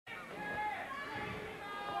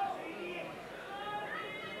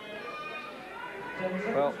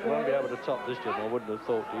Well, won't be able to top this, Jim. I wouldn't have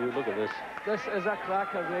thought. Do you? Look at this. This is a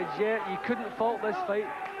cracker, Reg. Yeah, you couldn't fault this fight.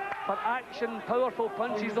 For action, powerful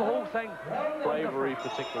punches, the whole thing. Bravery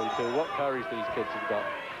particularly too. What courage these kids have got.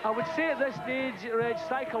 I would say at this stage, Reg,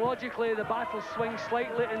 psychologically the battle swings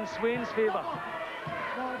slightly in Swain's favour.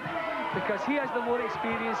 Because he has the more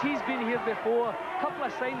experience, he's been here before. A couple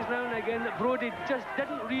of signs now and again that Brodie just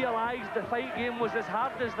didn't realise the fight game was as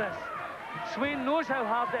hard as this. Swain knows how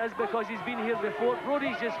hard it is because he's been here before.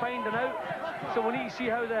 Brodie's just finding out. So we need to see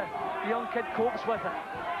how the young kid copes with it.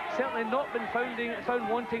 Certainly not been found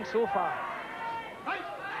wanting so far.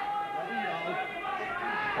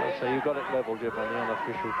 So you've got it level, Jim, on the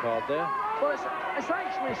unofficial card there. Well, it's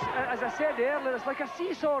actually, as I said earlier, it's like a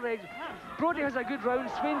seesaw, Reg. Brodie has a good round,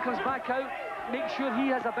 Swain comes back out, makes sure he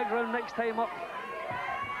has a big round next time up.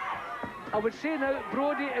 I would say now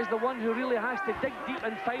Brodie is the one who really has to dig deep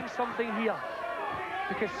and find something here.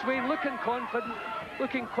 Because Swain looking confident,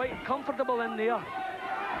 looking quite comfortable in there.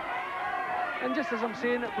 And just as I'm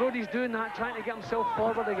saying it, Brodie's doing that, trying to get himself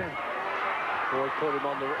forward again. Boy, caught him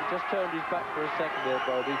on the... He just turned his back for a second there,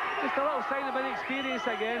 Brodie. Just a little sign of inexperience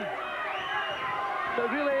again. But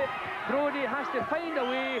really, Brodie has to find a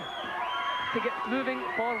way to get moving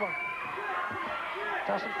forward.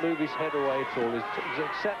 Doesn't move his head away at all. He's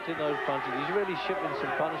accepting those punches. He's really shipping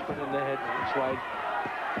some punishment in the head from Swain.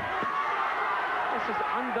 This is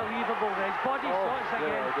unbelievable, Reg. Body shots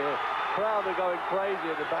again. The crowd are going crazy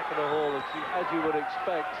at the back of the hall, as you would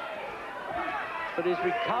expect. But his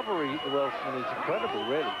recovery, the Welshman, is incredible,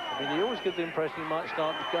 really. I mean, he always gives the impression he might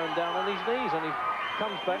start going down on his knees, and he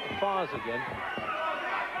comes back and fires again.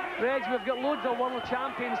 Reg, we've got loads of world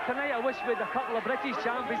champions tonight. I wish we had a couple of British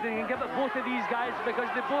champions and can give it both of these guys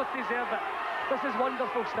because they both deserve it. This is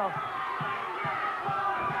wonderful stuff.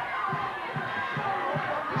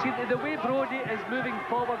 See, the way Brodie is moving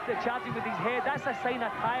forward, charging with his head, that's a sign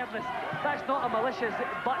of tiredness. That's not a malicious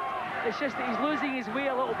butt. It's just that he's losing his way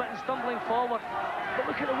a little bit and stumbling forward. But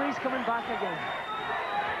look at the way he's coming back again.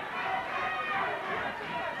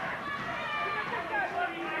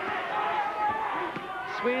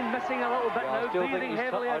 Swain missing a little bit now, breathing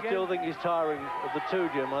heavily again. I still think he's tiring of the two,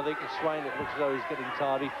 Jim. I think it's Swain, it looks as though he's getting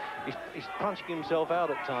tired. He's punching himself out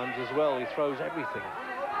at times as well. He throws everything.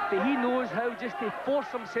 But he knows how just to force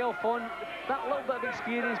himself on that little bit of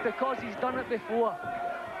experience because he's done it before.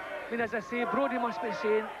 I mean, as I say, Brodie must be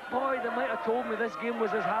saying, boy, they might have told me this game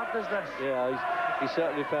was as hard as this. Yeah, he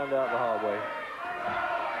certainly found out the hard way.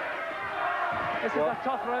 This is a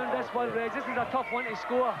tough round, this one, Reg. This is a tough one to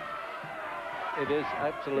score. It is,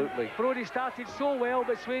 absolutely. Brodie started so well,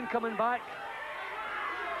 but Swain coming back.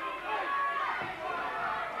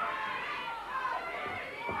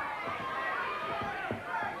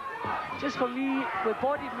 Just for me, with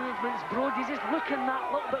body movements, Brodie's just looking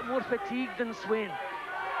that little bit more fatigued than Swain.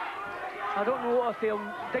 I don't know if he'll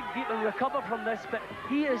dig deep and recover from this, but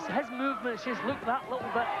his movements just look that little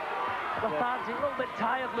bit lethargic, a little bit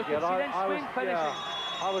tired looking. See, then Swain finishes.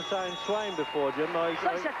 I was saying Swain before, Jim.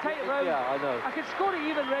 Such a tight round. Yeah, I know. I could score it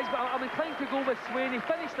even, Reg, but I'm inclined to go with Swain. He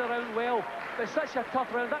finished the round well, but such a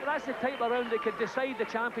tough round. That's the type of round that could decide the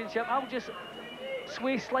championship. I'll just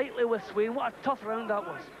sway slightly with Swain. What a tough round that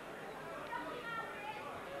was.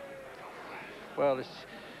 Well,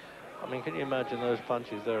 I mean, can you imagine those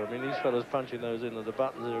punches there? I mean, these fellas punching those into the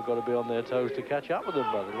buttons have got to be on their toes to catch up with them,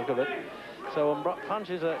 brother. Look at it. So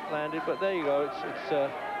punches are landed, but there you go. It's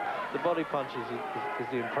the body punches is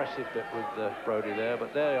the impressive bit with Brodie there.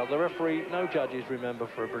 But there you are. The referee, no judges, remember,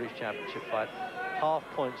 for a British Championship fight.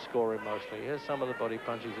 Half-point scoring mostly. Here's some of the body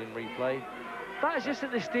punches in replay. That is just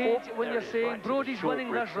at the stage when you're saying Brodie's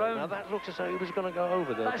winning this round. Now that looks as though he was going to go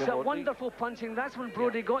over there. That's a wonderful punching. That's when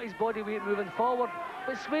Brodie got his body weight moving forward.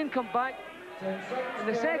 But Swain come back. In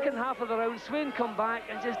the second half of the round, Swain come back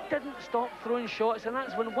and just didn't stop throwing shots. And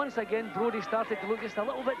that's when, once again, Brodie started to look just a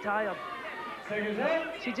little bit tired.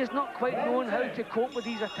 She's just not quite known how to cope with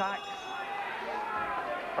these attacks.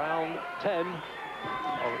 Round 10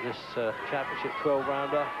 of this championship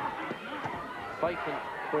 12-rounder. Vacant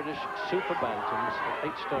British Super Bantams at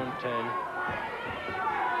 8 stone 10.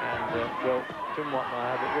 And, well, Jim Watt and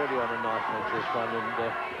I have it really on a knife edge this one.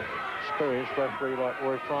 And experienced referee like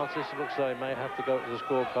Roy Francis, it looks like he may have to go to the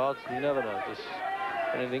scorecards. You never know.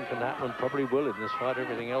 Anything can happen, and probably will in this fight.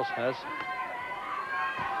 Everything else has.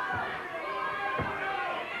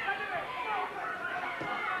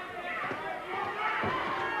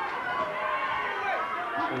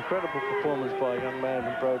 Incredible performance by a young man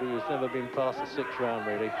from Brodie who's never been past the 6th round,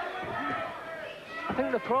 really. I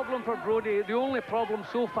think the problem for Brodie, the only problem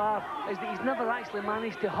so far, is that he's never actually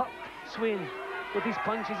managed to hurt Swain. with his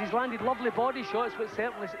punches. He's landed lovely body shots, which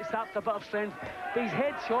certainly sapped a bit of strength. But his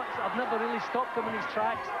head shots have never really stopped him in his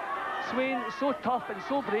tracks. Swain, so tough and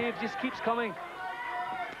so brave, just keeps coming.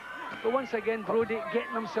 But once again, Brodie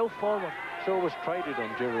getting himself forward. It's always traded on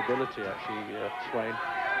durability, actually, Swain.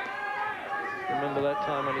 Remember that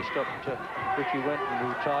time when he stopped Richie Went and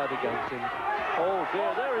retired against him? Oh dear,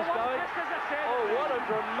 there he's going. Oh, what a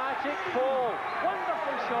dramatic fall.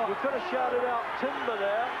 Wonderful shot. You could have shouted out timber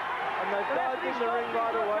there, and they dived in the ring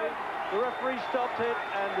right away. The referee stopped it,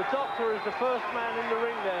 and the doctor is the first man in the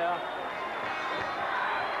ring there.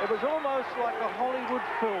 It was almost like a Hollywood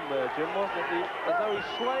film there, Jim, wasn't it? As though he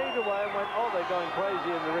slayed away and went, oh, they're going crazy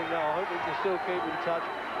in the ring now. I hope we can still keep in touch.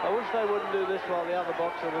 I wish they wouldn't do this while the other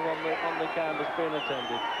boxer was on the canvas being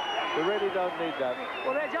attended. They really don't need that.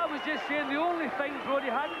 Well, Reg, I was just saying the only thing Brodie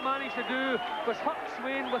hadn't managed to do was hurt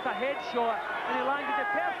Swain with a head shot, and he landed the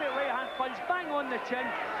perfect right-hand punch bang on the chin,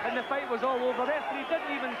 and the fight was all over. The referee didn't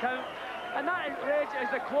even count. And that, Reg, is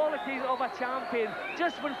the qualities of a champion.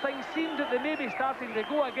 Just when things seemed that they may be starting to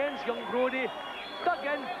go against young Brodie, dug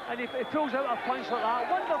in, and he pulls out a punch like that.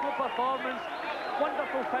 Wonderful performance,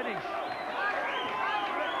 wonderful finish.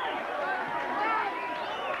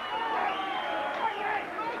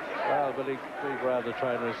 Well, but he'd rather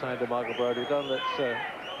trainer is saying to Michael Brodie, don't let's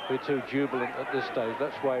be too jubilant at this stage.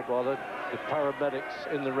 Let's wait while the paramedics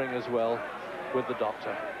in the ring as well with the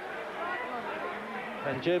doctor.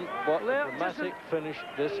 And Jim, what a dramatic finish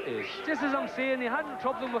this is. Just as I'm saying, he hadn't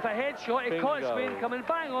troubled him with a head shot. He caught Swain coming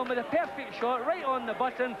bang on with a perfect shot right on the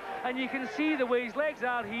button, and you can see the way his legs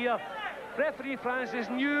are here. Referee Francis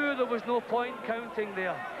knew there was no point counting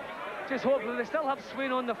there. Just hopefully they still have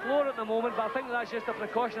Swain on the floor at the moment, but I think that's just a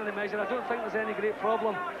precautionary measure. I don't think there's any great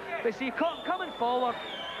problem. But see, coming forward,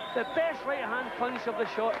 the best right-hand punch of the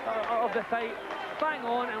shot of the fight, bang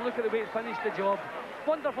on, and look at the way it finished the job.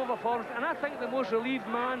 Wonderful performance, and I think the most relieved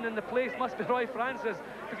man in the place must be Roy Francis,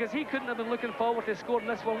 because he couldn't have been looking forward to scoring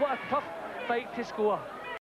this one. What a tough fight to score.